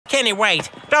Kenny, wait.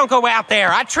 Don't go out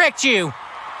there. I tricked you.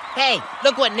 Hey,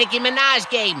 look what Nicki Minaj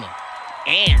gave me.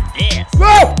 And this.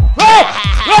 No!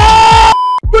 No!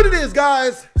 What it is,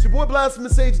 guys? It's your boy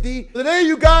BlastphamousHD. Today,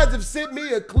 you guys have sent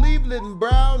me a Cleveland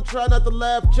Brown Try Not to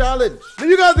Laugh challenge. Now,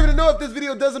 you guys are gonna know if this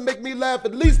video doesn't make me laugh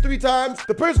at least 3 times.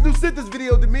 The person who sent this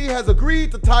video to me has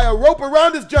agreed to tie a rope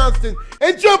around his Johnston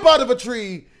and jump out of a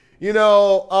tree. You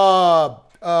know,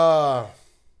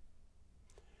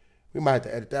 we might have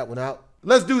to edit that one out.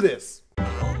 Let's do this. Where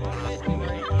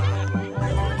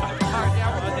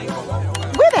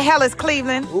the hell is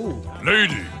Cleveland? Ooh.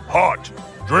 Lady, hot,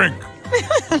 drink.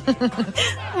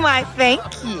 Why, thank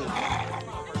you.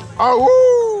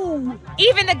 Oh!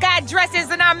 Even the guy dressed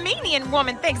as an Armenian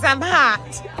woman thinks I'm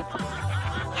hot.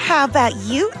 How about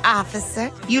you, officer?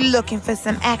 You looking for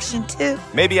some action, too?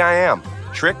 Maybe I am.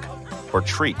 Trick or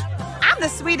treat? I'm the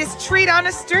sweetest treat on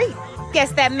the street.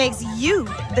 Guess that makes you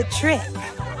the trick,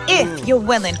 if you're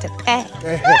willing to pay.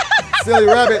 Silly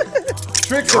rabbit.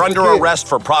 Tricks. You're under arrest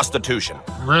for prostitution.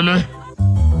 Really?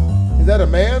 Is that a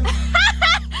man?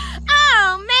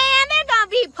 Oh, man, they're gonna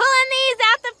be pulling these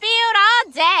out the field all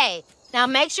day. Now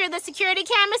make sure the security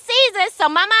camera sees us so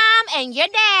my mom and your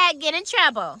dad get in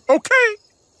trouble. Okay.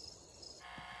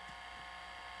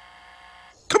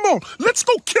 Come on, let's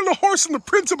go kill a horse in the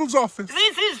principal's office.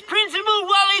 This is Principal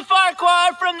Wally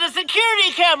Farquhar from the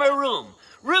security camera room.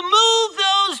 Remove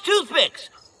those toothpicks.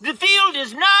 The field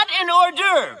is not an hors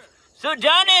d'oeuvre. So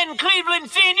Donna and Cleveland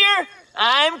Sr.,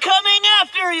 I'm coming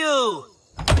after you.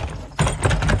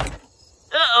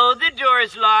 Uh-oh, the door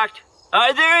is locked.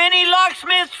 Are there any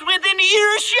locksmiths within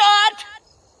earshot?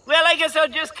 Well, I guess I'll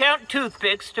just count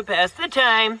toothpicks to pass the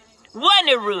time. 1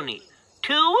 a Rooney,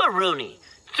 2 a Rooney,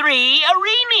 3 a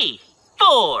Reenie,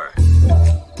 4.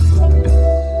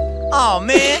 Oh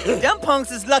man, them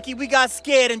punks is lucky we got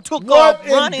scared and took What off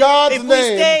in running. God's If we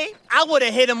name? stayed, I would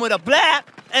have hit him with a blap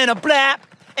and a blap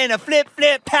and a flip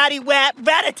flip patty whap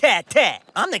rat-a-tat-tat.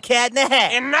 I'm the cat in the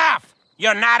hat. Enough!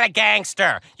 You're not a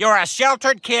gangster. You're a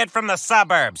sheltered kid from the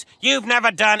suburbs. You've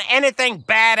never done anything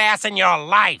badass in your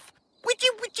life. What?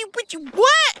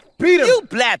 Beat him. You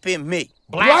blapping me.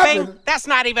 Blapping? Blapping? That's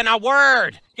not even a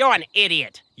word. You're an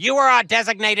idiot. You are our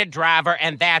designated driver,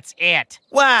 and that's it.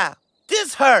 Wow,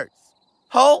 this hurts.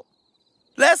 Holt,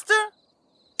 Lester,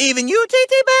 even you,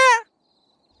 TT Bear?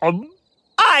 All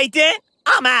right then,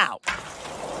 I'm out.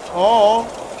 Oh.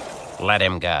 Let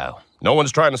him go. No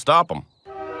one's trying to stop him.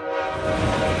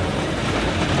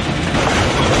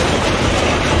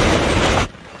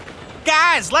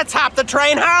 Guys, let's hop the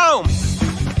train home.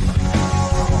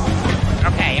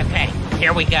 Okay,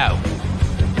 here we go.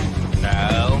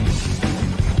 No.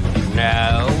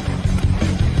 Now!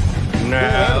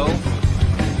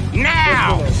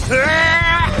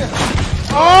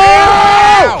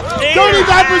 Oh! Dirty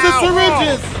diapers and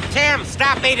syringes! Tim,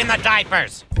 stop eating the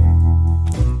diapers.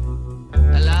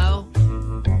 Hello?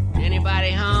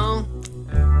 Anybody home?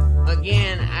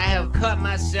 Again, I have cut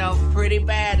myself pretty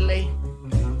badly.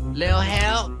 Little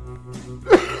help?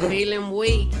 Feeling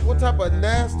weak. What type of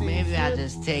nasty Maybe shit? I'll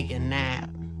just take a nap.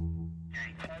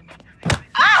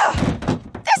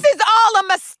 This is all a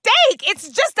mistake. It's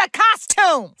just a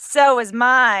costume. So is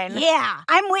mine. Yeah,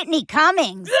 I'm Whitney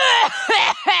Cummings.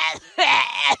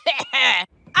 I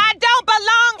don't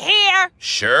belong here.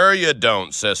 Sure you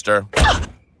don't, sister.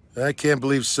 I can't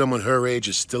believe someone her age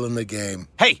is still in the game.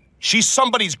 Hey, she's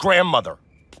somebody's grandmother.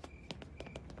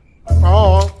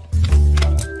 Oh.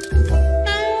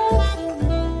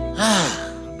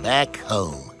 Back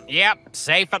home. Yep,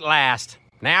 safe at last.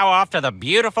 Now off to the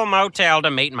beautiful motel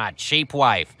to meet my cheap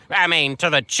wife. I mean,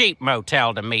 to the cheap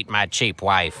motel to meet my cheap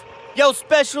wife. Yo,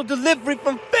 special delivery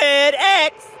from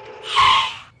FedEx.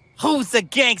 Who's a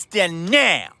gangster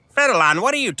now? Fiddleon,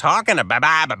 what are you talking about?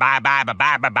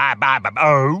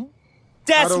 Oh?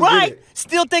 That's don't right. get it.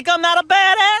 Still think I'm not a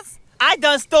badass? I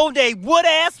done stole their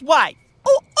wood-ass wife.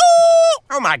 Ooh, ooh.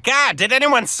 Oh my God, did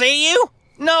anyone see you?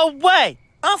 No way.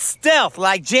 I'm stealth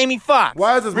like Jamie Foxx.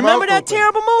 Why is his Remember mouth that open?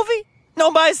 terrible movie?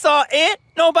 Nobody saw it.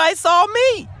 Nobody saw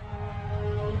me.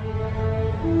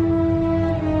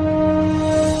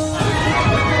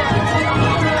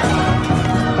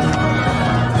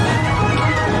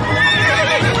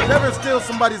 Never steal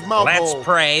somebody's mouth Let's hole.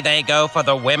 pray they go for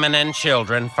the women and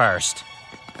children first.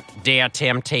 Dear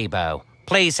Tim Tebow,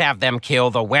 please have them kill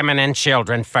the women and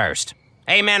children first.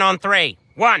 Amen on 3.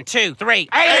 1, 2, 3.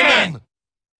 Amen!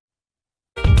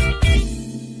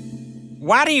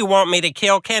 Why do you want me to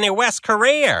kill Kenny West's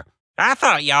career? I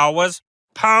thought y'all was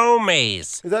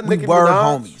homies. Is that We Nicki were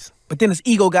Minaj? homies. But then his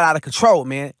ego got out of control,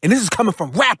 man. And this is coming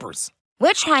from rappers.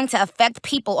 We're trying to affect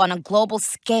people on a global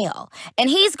scale. And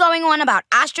he's going on about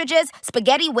ostriches,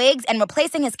 spaghetti wigs, and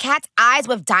replacing his cat's eyes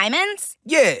with diamonds?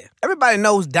 Yeah, everybody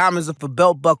knows diamonds are for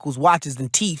belt buckles, watches,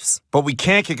 and teeths. But we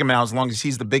can't kick him out as long as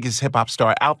he's the biggest hip-hop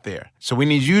star out there. So we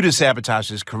need you to sabotage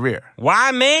his career.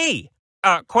 Why me?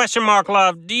 Question mark,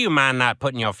 love, do you mind not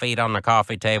putting your feet on the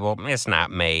coffee table? It's not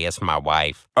me, it's my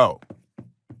wife. Oh,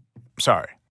 sorry.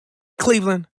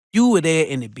 Cleveland, you were there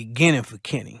in the beginning for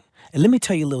Kenny. And let me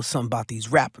tell you a little something about these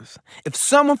rappers. If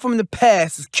someone from the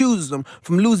past accuses them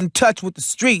from losing touch with the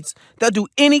streets, they'll do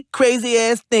any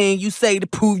crazy-ass thing you say to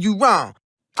prove you wrong.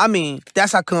 I mean,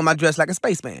 that's how come I dress like a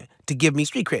spaceman, to give me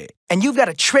street cred. And you've got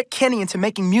to trick Kenny into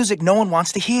making music no one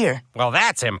wants to hear. Well,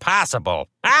 that's impossible.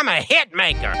 I'm a hit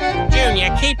maker.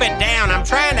 Junior, keep it down. I'm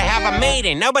trying to have a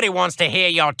meeting. Nobody wants to hear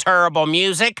your terrible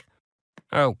music.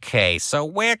 Okay, so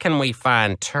where can we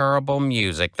find terrible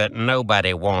music that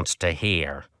nobody wants to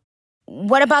hear?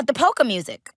 What about the polka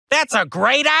music? That's a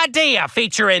great idea,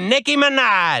 featuring Nicki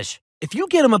Minaj. If you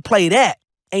get him to play that,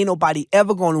 ain't nobody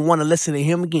ever going to want to listen to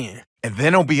him again. And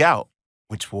then he'll be out,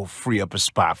 which will free up a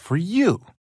spot for you.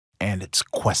 And it's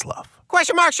Questlove.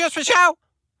 Question marks just for show?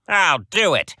 I'll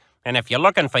do it. And if you're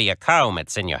looking for your comb,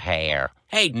 it's in your hair.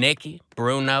 Hey, Nikki,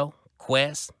 Bruno,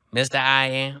 Quest, Mr. I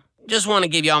Am. Just want to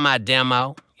give y'all my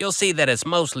demo. You'll see that it's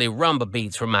mostly rumba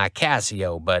beats from my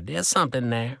Casio, but there's something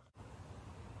there.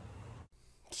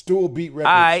 Stool beat records.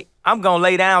 All right, I'm gonna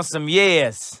lay down some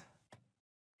yes.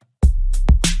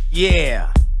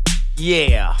 Yeah.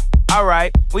 Yeah. All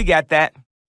right, we got that.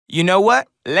 You know what?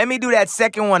 Let me do that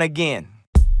second one again.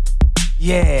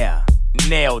 Yeah.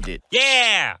 Nailed it.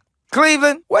 Yeah!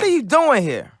 Cleveland, what are you doing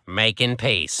here? Making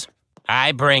peace.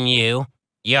 I bring you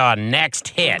your next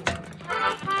hit.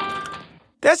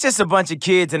 That's just a bunch of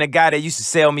kids and a guy that used to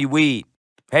sell me weed.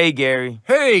 Hey, Gary.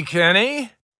 Hey,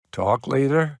 Kenny. Talk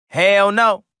later? Hell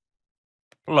no.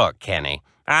 Look, Kenny,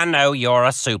 I know you're a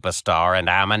superstar and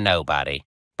I'm a nobody,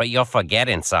 but you're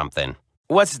forgetting something.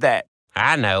 What's that?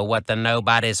 I know what the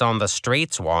nobodies on the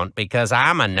streets want because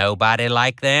I'm a nobody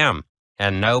like them,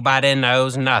 and nobody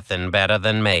knows nothing better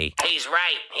than me. He's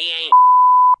right, he ain't.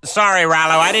 Sorry,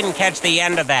 Rollo, I didn't catch the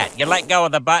end of that. You let go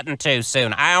of the button too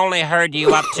soon. I only heard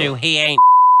you up to he ain't.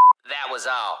 That was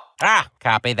all. Ah,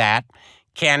 copy that.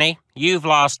 Kenny, you've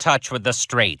lost touch with the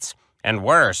streets. And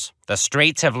worse, the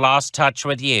streets have lost touch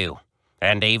with you.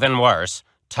 And even worse,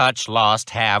 touch lost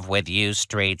have with you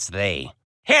streets thee.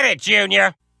 Hit it,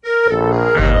 Junior!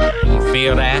 You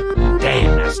feel that?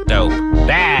 Damn, that's dope.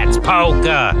 That's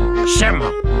polka.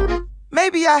 Shimmer.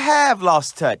 Maybe I have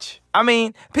lost touch. I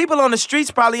mean, people on the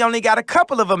streets probably only got a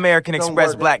couple of American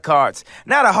Express black cards.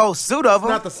 Not a whole suit of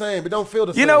them. Not the same, but don't feel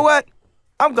the same. You know what?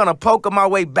 I'm gonna polka my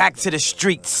way back to the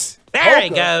streets. There he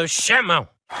goes, Shimmer.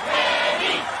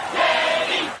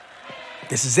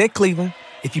 This is it, Cleveland.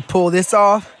 If you pull this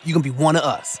off, you're gonna be one of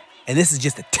us. And this is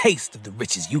just a taste of the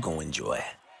riches you gonna enjoy.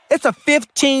 It's a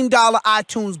 $15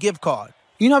 iTunes gift card.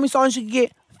 You know how many songs you can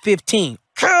get? 15.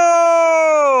 Cool!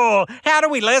 How do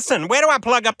we listen? Where do I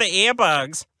plug up the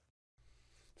earbuds?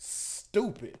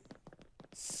 Stupid.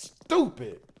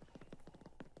 Stupid.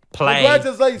 Play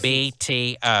Congratulations.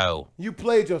 BTO. You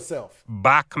played yourself.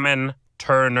 Bachman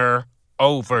Turner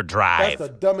Overdrive.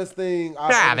 That's the dumbest thing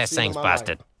I've ever this seen thing's in my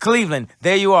busted. life. Cleveland,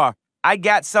 there you are. I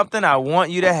got something I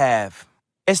want you to have.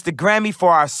 It's the Grammy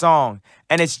for our song,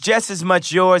 and it's just as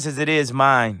much yours as it is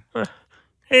mine.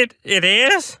 It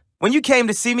is? When you came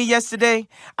to see me yesterday,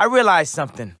 I realized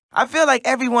something. I feel like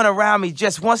everyone around me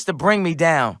just wants to bring me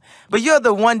down, but you're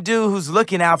the one dude who's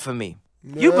looking out for me.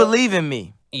 Yeah. You believe in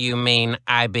me. You mean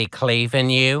I be cleaving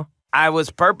you? I was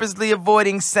purposely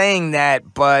avoiding saying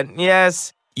that, but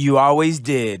yes, you always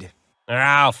did.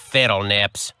 Oh, fiddle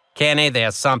nips. Kenny,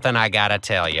 there's something I gotta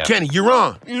tell you. Kenny, you're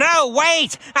on. No,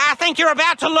 wait! I think you're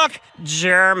about to look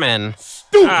German.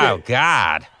 Stupid! Oh,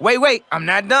 God. Wait, I'm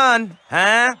not done.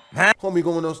 Huh? Homie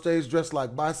going on stage dressed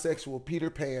like bisexual Peter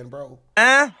Pan, bro.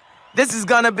 This is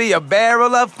gonna be a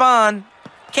barrel of fun.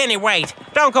 Kenny, wait.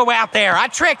 Don't go out there. I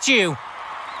tricked you.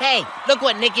 Hey, look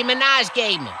what Nicki Minaj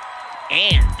gave me.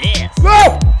 And this.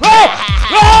 No! No!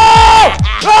 No!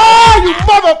 No! You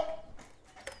mother...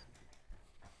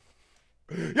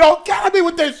 Yo, killing me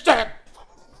with this shit!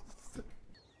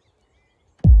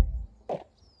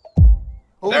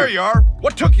 There you are.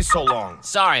 What took you so long?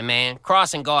 Sorry, man.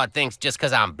 Crossing guard thinks just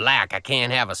because I'm black, I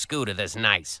can't have a scooter that's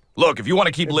nice. Look, if you want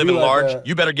to keep living like large, that.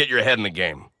 you better get your head in the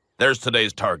game. There's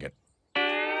today's target.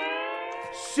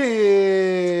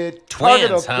 Shit. Twins,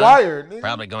 Target acquired, huh? nigga.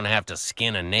 Probably gonna have to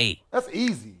skin a knee. That's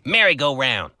easy.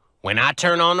 Merry-go-round. When I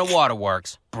turn on the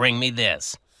waterworks, bring me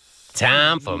this.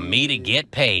 Time for me to get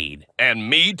paid. And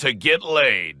me to get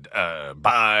laid,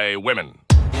 by women.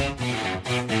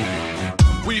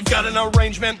 We've got an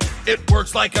arrangement, it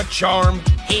works like a charm.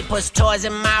 He puts toys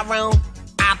in my room,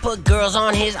 I put girls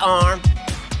on his arm.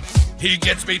 He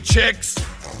gets me chicks.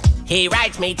 He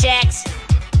writes me checks.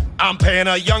 I'm paying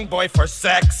a young boy for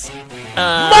sex.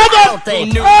 I don't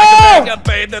think. New like a bag of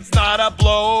babe that's not a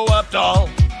blow-up doll.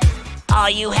 All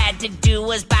you had to do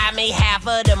was buy me half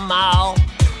of the mall.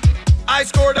 I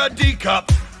scored a D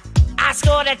cup. I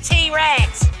scored a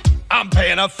T-Rex. I'm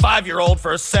paying a 5-year-old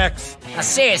for sex.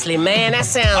 Seriously, man, that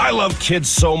sounds... I love kids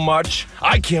so much,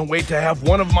 I can't wait to have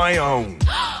one of my own.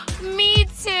 Me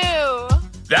too.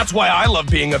 That's why I love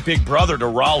being a big brother to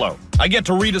Rollo. I get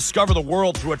to rediscover the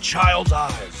world through a child's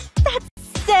eyes. That's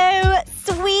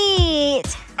so sweet.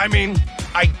 I mean,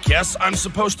 I guess I'm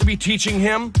supposed to be teaching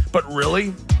him, but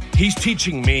really, he's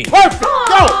teaching me. Perfect!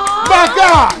 Oh my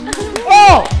God!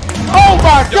 Oh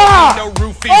my God! No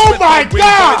roofies Oh with my no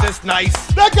God! boy this nice.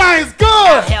 That guy is good!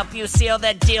 I'll help you seal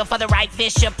the deal for the right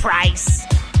Fisher price.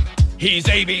 He's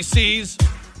ABCs.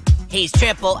 He's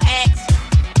triple X.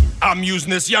 I'm using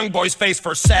this young boy's face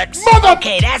for sex. Mother...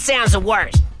 Okay, that sounds the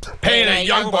worst. Paying a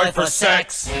young boy for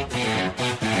sex.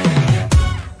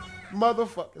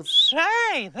 Motherfuckers.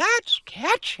 Say, that's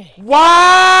catchy. Wow!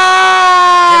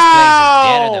 This place is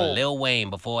deader than Lil Wayne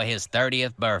before his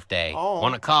 30th birthday.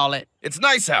 Wanna call it? It's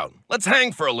nice out. Let's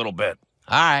hang for a little bit.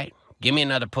 All right, give me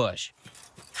another push.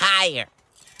 Higher.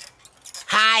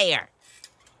 Higher.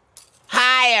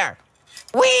 Higher.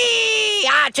 Whee!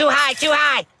 Ah, too high, too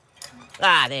high.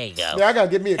 Ah, there you go. Yeah, I gotta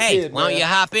get me a Hey, kid, why don't man. you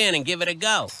hop in and give it a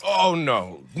go? Oh,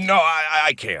 no. No,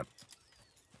 I can't.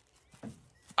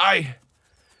 I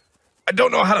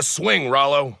don't know how to swing,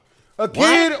 Rollo. A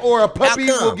kid or a puppy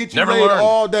will get you Never laid learned.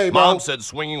 all day, bro. Mom said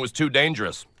swinging was too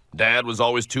dangerous. Dad was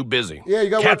always too busy. Yeah, you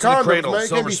gotta wear Cats in the condoms, Cradle, man. You can't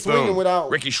Silver be swinging Spoon, without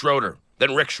Ricky Schroeder,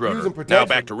 then Rick Schroeder. using Now protection.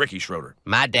 back to Ricky Schroeder.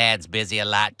 My dad's busy a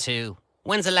lot, too.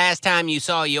 When's the last time you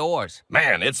saw yours?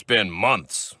 Man, it's been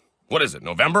months. What is it,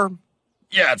 November?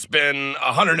 Yeah, it's been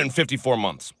 154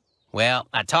 months. Well,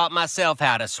 I taught myself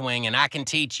how to swing, and I can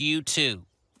teach you, too.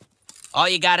 All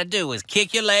you gotta do is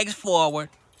kick your legs forward.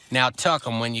 Now tuck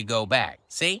them when you go back.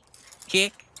 See?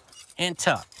 Kick and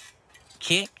tuck.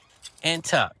 Kick and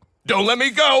tuck. Don't let me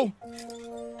go!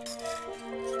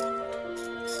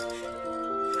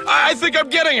 I think I'm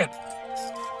getting it!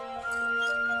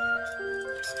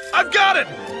 I've got it!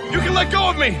 You can let go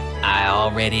of me! I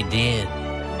already did.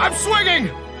 I'm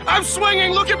swinging! I'm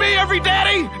swinging! Look at me, every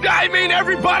daddy! I mean,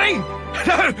 everybody!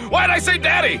 Why'd I say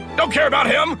daddy? Don't care about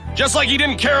him, just like he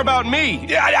didn't care about me.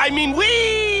 I mean,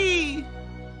 we!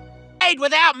 Made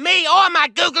without me or my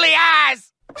googly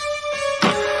eyes!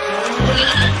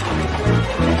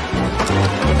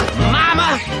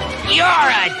 Mama, you're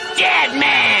a dead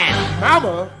man!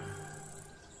 Mama?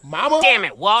 Mama? Damn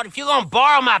it, Walt. If you're gonna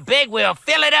borrow my big wheel,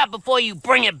 fill it up before you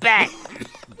bring it back.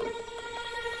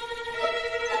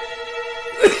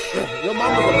 Your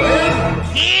mama's a man?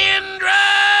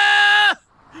 Kendra!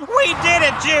 We did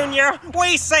it, Junior.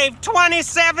 We saved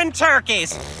 27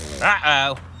 turkeys.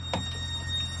 Uh-oh.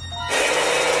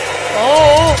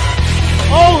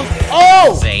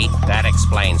 Oh! See, that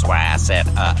explains why I said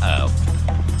uh-oh.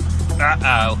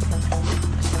 Uh-oh.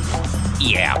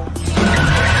 Yeah.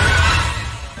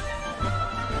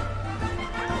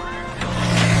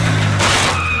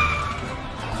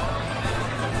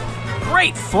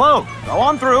 Great float. Go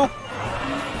on through.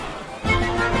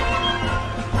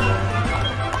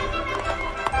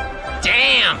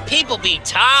 Damn, people be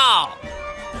tall.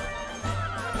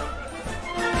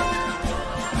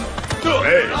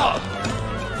 Hey.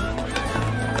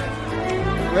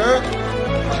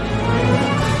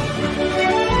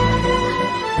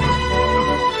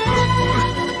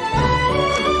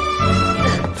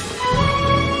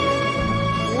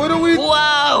 What are we...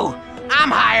 Whoa!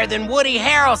 I'm higher than Woody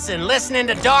Harrelson listening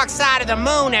to Dark Side of the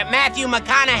Moon at Matthew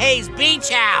McConaughey's beach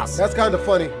house. That's kind of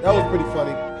funny. That was pretty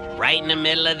funny. Right in the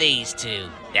middle of these two.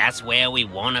 That's where we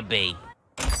want to be.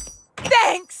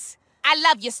 Thanks. I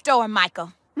love your store,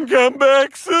 Michael. Come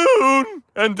back soon.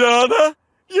 And Donna,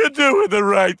 you're doing the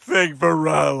right thing for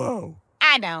Rollo.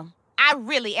 I know. I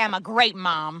really am a great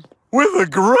mom. With a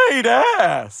great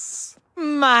ass.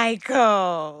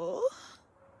 Michael.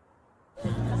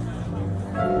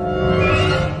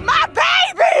 My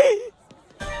baby!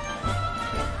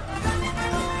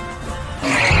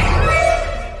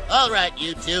 All right,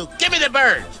 you two. Give me the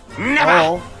birds. Never.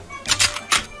 Oh.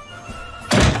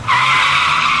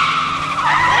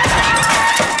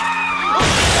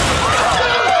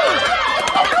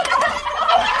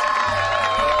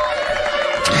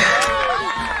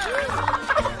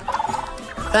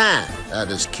 Fine, I'll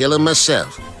just kill him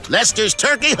myself. Lester's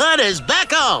turkey hunt is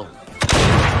back on!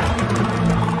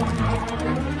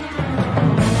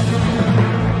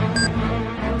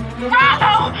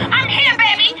 Rollo, I'm here,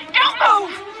 baby. Don't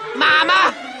move.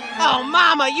 Mama! Oh,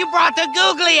 Mama, you brought the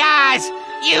googly eyes!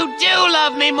 You do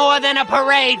love me more than a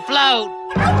parade float!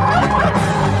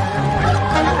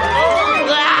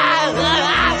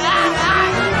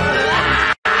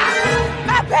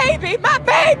 My baby, my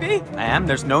baby. Ma'am,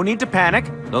 there's no need to panic.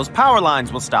 Those power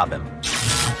lines will stop him.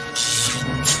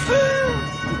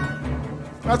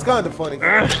 That's kind of funny.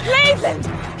 Cleveland,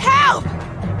 help!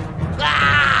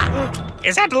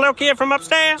 Is that the little kid from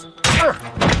upstairs?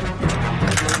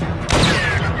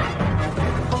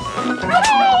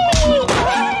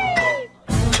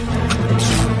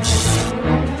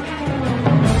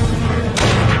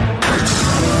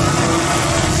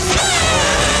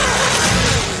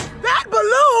 That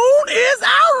balloon is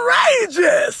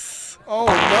outrageous! Oh,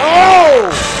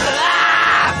 no!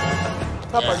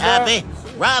 You happy?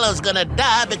 Rollo's gonna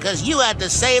die because you had to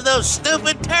save those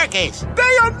stupid turkeys.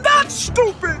 They are not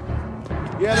stupid!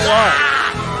 Yeah, they are.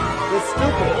 They're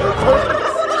stupid. They're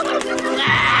turkeys.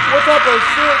 What type of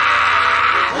shit?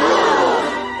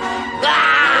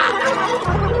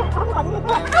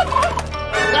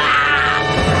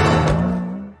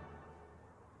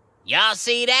 Y'all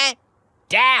see that?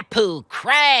 Dapu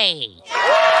Cray.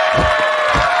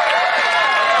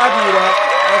 I'll do that.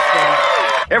 That's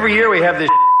funny. Every year we have this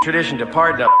tradition to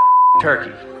pardon a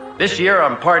turkey. This year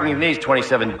I'm pardoning these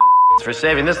 27 for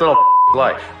saving this little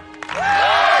life.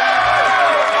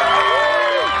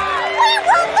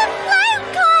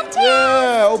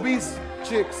 Yeah, obese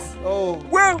chicks. Oh.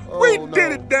 Well, we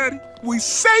did it, Daddy. We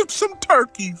saved some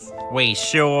turkeys. We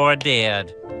sure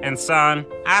did. And son,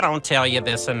 I don't tell you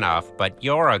this enough, but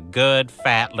you're a good,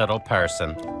 fat little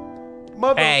person.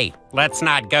 Mother. Hey, let's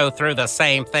not go through the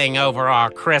same thing over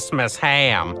our Christmas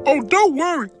ham. Oh, don't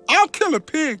worry. I'll kill a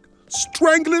pig.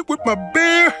 Strangle it with my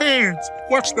bare hands.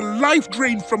 Watch the life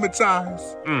drain from its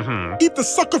eyes. Mm-hmm. Eat the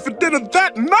sucker for dinner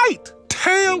that night.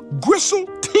 Tail, gristle,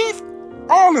 teeth,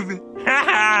 all of it.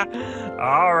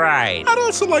 All right. I'd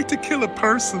also like to kill a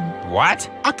person. What?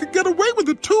 I could get away with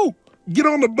it, too. Get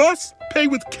on the bus, pay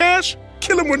with cash,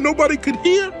 kill him when nobody could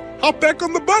hear, hop back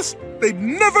on the bus, they'd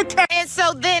never catch. And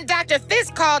so then Dr.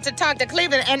 Fisk called to talk to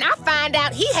Cleveland, and I find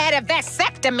out he had a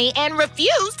vasectomy and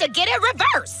refused to get it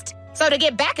reversed. So to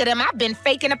get back at him, I've been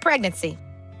faking a pregnancy.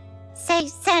 So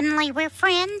suddenly we're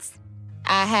friends?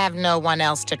 I have no one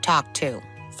else to talk to.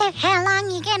 So how long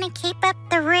you gonna keep up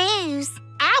the ruse?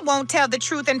 I won't tell the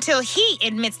truth until he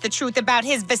admits the truth about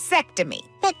his vasectomy.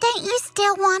 But don't you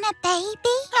still want a baby?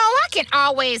 Oh, I can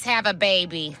always have a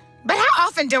baby. But how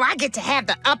often do I get to have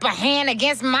the upper hand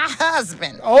against my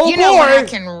husband? Oh, you know boy. when I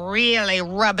can really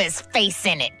rub his face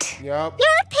in it. Yep.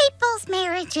 Your people's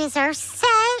marriages are so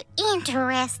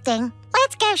interesting.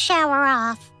 Let's go shower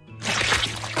off.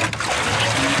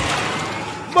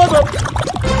 Mother.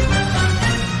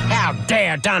 How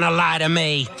dare Donna lie to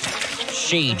me?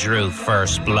 She drew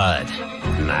first blood,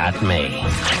 not me.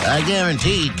 I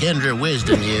guarantee Kendra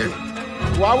wisdom here.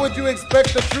 Why would you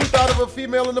expect the truth out of a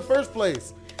female in the first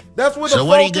place? That's what the So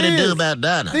what are you fault gonna is. do about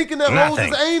Donna? Thinking that hoes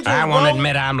Nothing. is angels, I won't bro.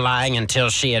 admit I'm lying until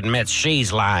she admits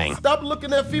she's lying. Stop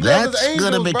looking at females That's as angels,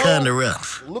 gonna be bro. kinda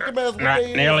rough. Look at them as what Not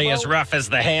they nearly is, as bro. rough as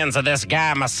the hands of this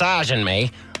guy massaging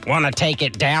me. Want to take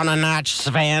it down a notch,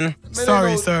 Sven? Man,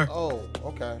 Sorry, they sir. Oh,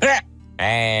 okay.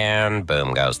 And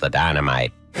boom goes the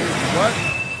dynamite. What?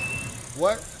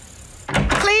 What?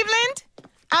 Cleveland,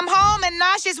 I'm home and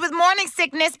nauseous with morning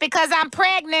sickness because I'm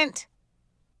pregnant.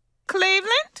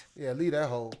 Cleveland? Yeah, leave that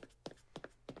hole.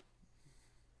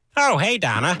 Oh, hey,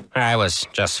 Donna. I was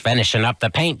just finishing up the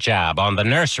paint job on the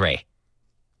nursery.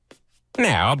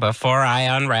 Now, before I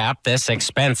unwrap this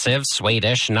expensive,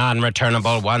 Swedish,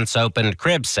 non-returnable, once-opened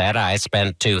crib set I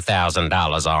spent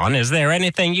 $2,000 on, is there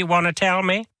anything you want to tell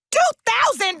me?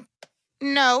 2,000?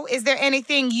 No, is there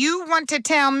anything you want to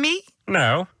tell me?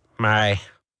 No, my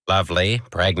lovely,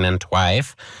 pregnant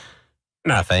wife.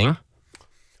 Nothing.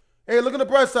 Hey, look on the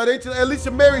bright side. Ain't you, at least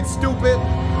you're married, stupid.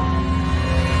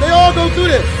 They all go through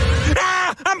this.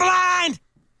 Ah, I'm blind!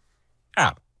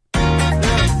 Oh.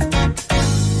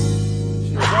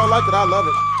 If I don't like it, I love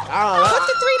it. Put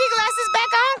the 3D glasses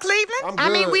back on, Cleveland. I'm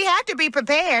I mean, good. we have to be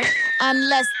prepared.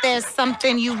 Unless there's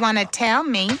something you want to tell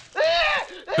me.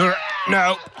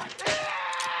 No.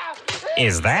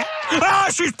 Is that? Oh,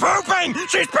 she's pooping!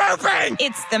 She's pooping!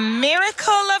 It's the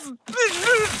miracle of...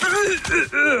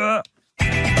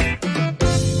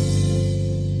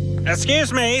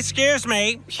 Excuse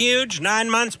me. Huge 9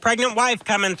 months pregnant wife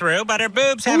coming through, but her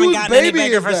boobs haven't Whose gotten any baby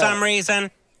bigger is for that? some reason.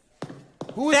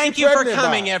 Who is Thank she you for pregnant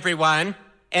coming, by? everyone.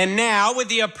 And now, with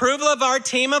the approval of our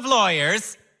team of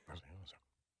lawyers,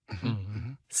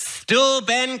 Stool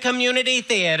Bend Community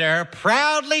Theater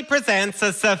proudly presents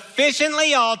a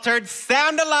sufficiently altered,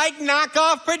 sound-alike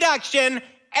knockoff production,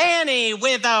 Annie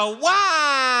with a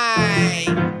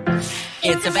Y.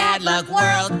 It's a bad luck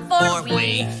world for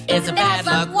we. It's a bad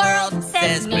luck world,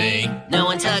 says me. No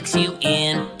one tucks you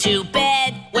in to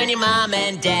bed when your mom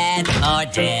and dad are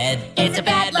dead. It's a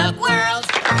bad luck world.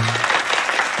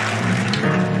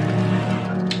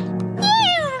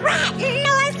 You rotten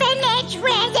orphanage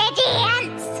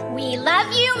residents! We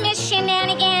love you, Miss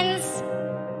Shenanigans.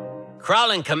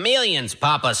 Crawling chameleons,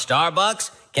 Papa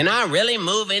Starbucks. Can I really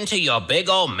move into your big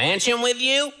old mansion with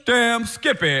you? Damn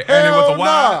Skippy, Hell Annie with a Y.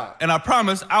 nah. And I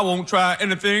promise I won't try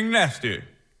anything nasty.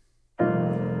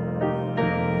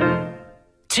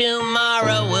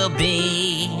 Tomorrow will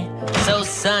be so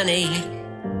sunny.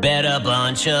 Bet a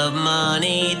bunch of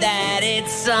money that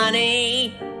it's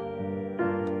sunny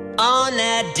on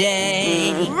that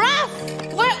day. Ruff!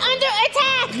 We're under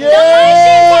attack! Yeah, The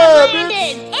Martians have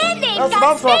landed! And they've That's what got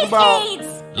I'm talking space about. aids!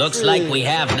 Looks like we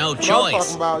have no That's what I'm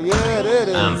choice. talking about. Yeah, it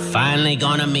is. I'm finally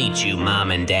gonna meet you,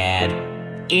 Mom and Dad.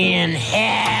 In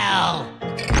hell. Oh,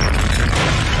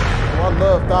 I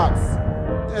love Dots.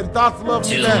 And Dots love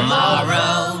me back.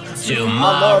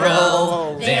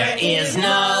 Tomorrow, there is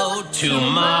no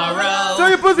tomorrow. Show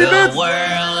your pussy, The bitch.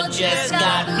 world just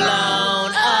got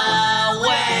blown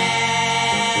away.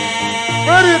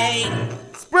 Spread it.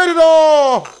 Spread it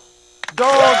all.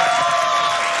 Dog.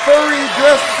 Furry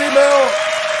dressed female.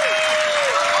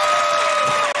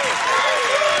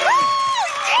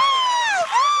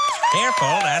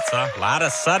 Careful, that's a lot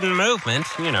of sudden movement,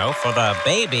 you know, for the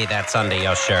baby that's under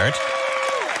your shirt.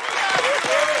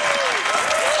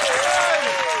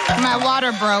 My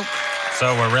water broke.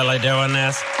 So we're really doing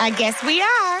this? I guess we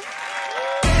are.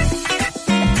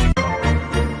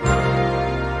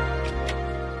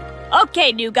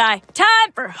 Okay, new guy.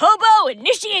 Time for hobo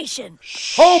initiation.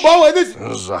 Hobo and this.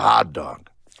 This is a hot dog.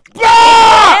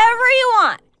 Whatever you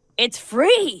want. It's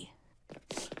free.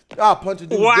 I'll punch a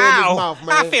dude dead in his Wow, mouth,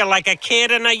 man. I feel like a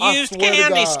kid in a I used swear to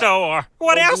candy God. store.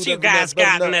 What No else dude you ever guys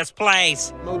better got in not- this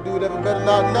place? No dude ever better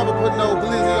not never put no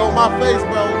glizzy on my face,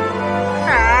 bro.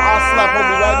 I'll slap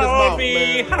homie right in his I'll mouth,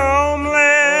 be man.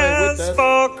 homeless that.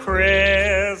 for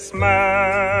Christmas.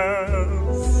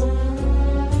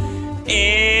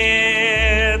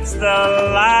 It's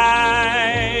the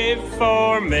life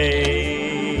for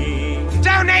me.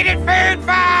 Donated food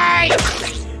fight!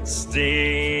 Stealing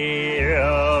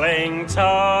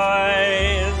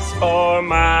toys for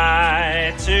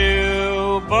my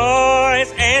two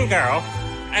boys and girl,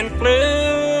 and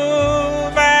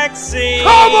flu vaccine.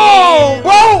 Come on,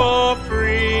 bro! For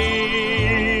free.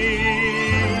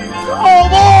 Oh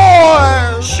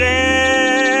boy!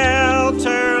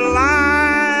 Shelter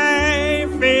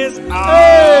life is awesome.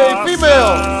 Hey,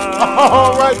 female!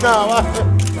 Oh, right now.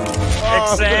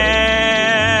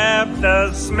 Except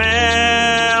the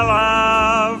smell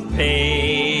of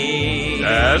pee.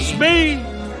 That's me.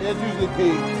 It's usually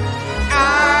pee.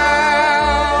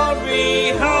 I'll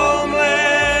be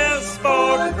homeless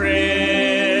for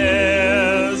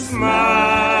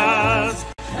Christmas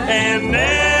and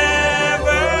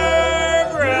never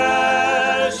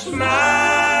brush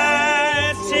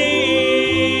my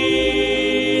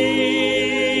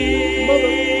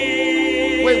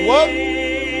teeth. Wait, what?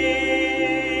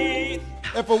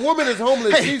 If a woman is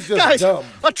homeless, she's just guys, dumb.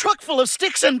 a truck full of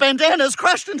sticks and bandanas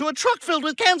crashed into a truck filled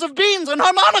with cans of beans and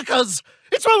harmonicas.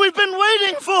 It's what we've been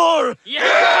waiting for.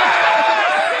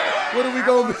 What are we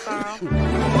going to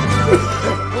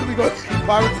What are we going to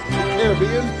Pirates of the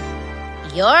Caribbean?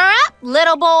 You're up,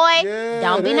 little boy. Yeah,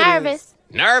 Don't be there it nervous.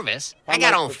 Nervous? I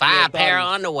got on 5 pair of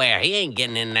body. underwear. He ain't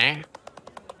getting in there.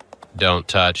 Don't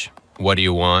touch. What do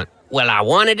you want? Well, I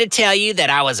wanted to tell you that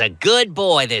I was a good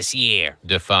boy this year.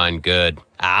 Define good.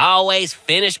 I always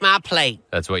finish my plate.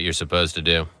 That's what you're supposed to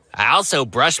do. I also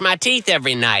brush my teeth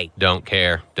every night. Don't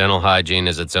care. Dental hygiene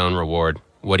is its own reward.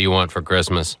 What do you want for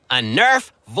Christmas? A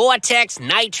Nerf Vortex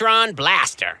Nitron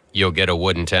Blaster. You'll get a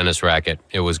wooden tennis racket.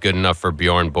 It was good enough for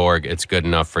Bjorn Borg. It's good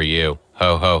enough for you.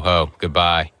 Ho, ho, ho.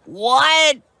 Goodbye.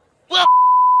 What? Well,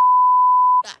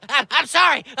 I'm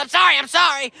sorry.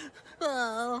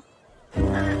 Oh.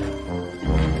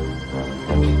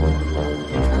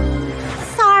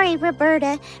 Sorry,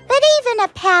 Roberta, but even a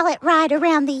pallet ride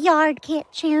around the yard can't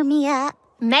cheer me up.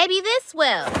 Maybe this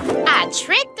will. I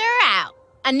tricked her out.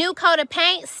 A new coat of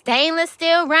paint, stainless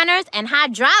steel runners, and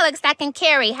hydraulics that can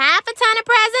carry half a ton of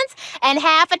presents and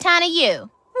half a ton of you.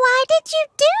 Why did you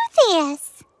do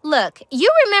this? Look, you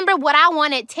remember what I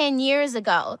wanted 10 years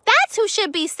ago. That's who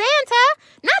should be Santa,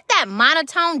 not that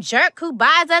monotone jerk who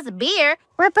buys us beer.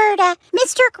 Roberta,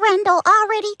 Mr. Grundle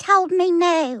already told me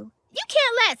no. You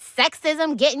can't let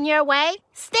sexism get in your way.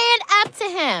 Stand up to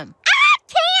him. I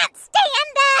can't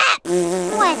stand up!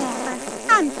 Whatever.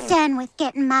 I'm done with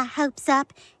getting my hopes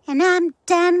up, and I'm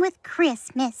done with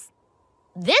Christmas.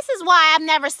 This is why I've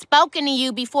never spoken to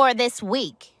you before this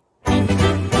week.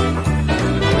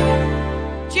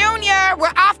 Junior,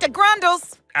 we're off to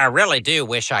Grundle's. I really do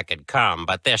wish I could come,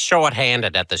 but they're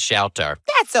short-handed at the shelter.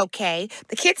 That's okay.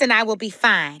 The kids and I will be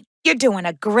fine. You're doing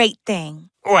a great thing.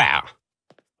 Well.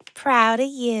 Proud of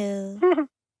you.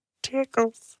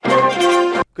 Tickles.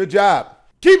 Good job.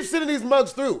 Keep sending these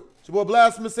mugs through. It's your boy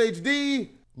BlastphamousHD.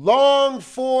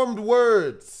 Long-formed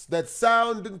words that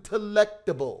sound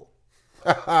intellectable.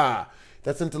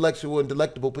 That's intellectual and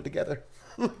delectable put together.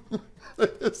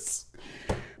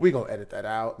 We gonna edit that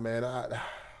out, man.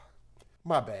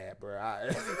 My bad, bro.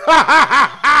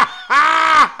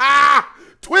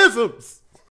 Twisms.